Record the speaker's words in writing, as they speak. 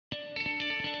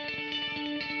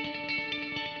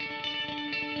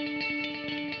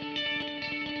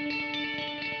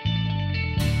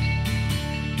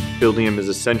Buildium is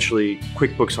essentially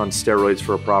QuickBooks on steroids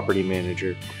for a property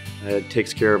manager. It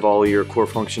takes care of all of your core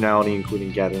functionality,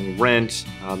 including gathering rent,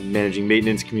 managing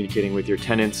maintenance, communicating with your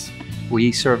tenants.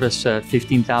 We service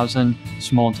 15,000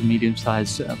 small to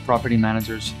medium-sized property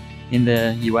managers in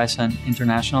the US and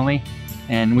internationally,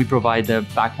 and we provide the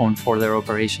backbone for their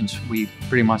operations. We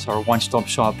pretty much are a one-stop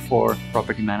shop for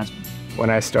property management.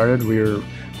 When I started,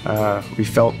 we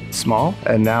felt small,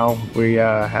 and now we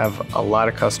have a lot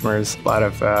of customers, a lot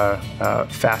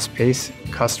of fast-paced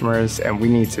customers, and we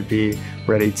need to be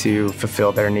ready to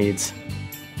fulfill their needs.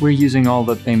 We're using all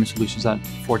the payment solutions that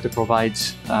Forte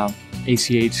provides,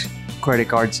 ACH, credit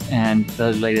cards, and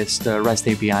the latest REST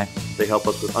API. They help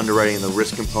us with underwriting the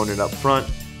risk component up front,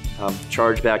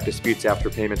 chargeback disputes after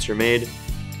payments are made,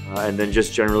 and then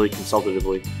just generally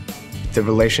consultatively. The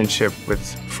relationship with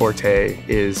Forte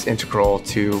is integral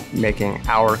to making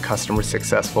our customers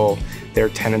successful, their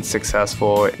tenants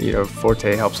successful.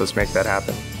 Forte helps us make that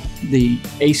happen. The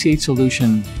ACH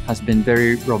solution has been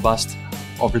very robust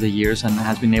over the years and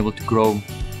has been able to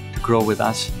grow with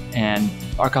us, and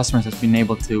our customers have been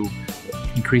able to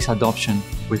increase adoption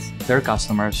with their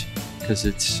customers because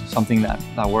it's something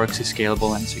that works, is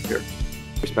scalable and secure.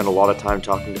 We spend a lot of time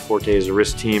talking to Forte as a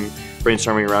risk team,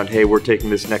 brainstorming around, hey, we're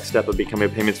taking this next step of becoming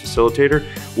a payments facilitator.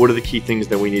 What are the key things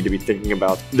that we need to be thinking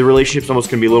about? The relationship's almost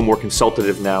going to be a little more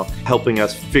consultative now, helping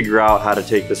us figure out how to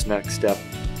take this next step.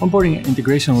 Onboarding and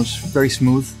integration was very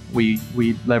smooth. We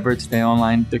leveraged the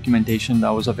online documentation that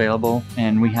was available,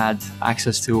 and we had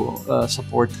access to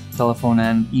support, telephone,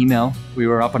 and email. We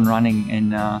were up and running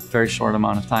in a very short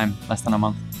amount of time, less than a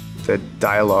month. The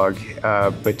dialogue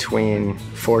between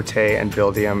Forte and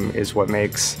Buildium is what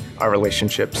makes our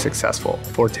relationship successful.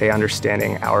 Forte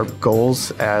understanding our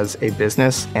goals as a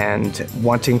business and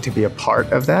wanting to be a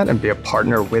part of that and be a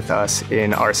partner with us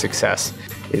in our success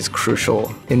is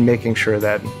crucial in making sure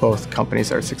that both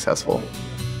companies are successful.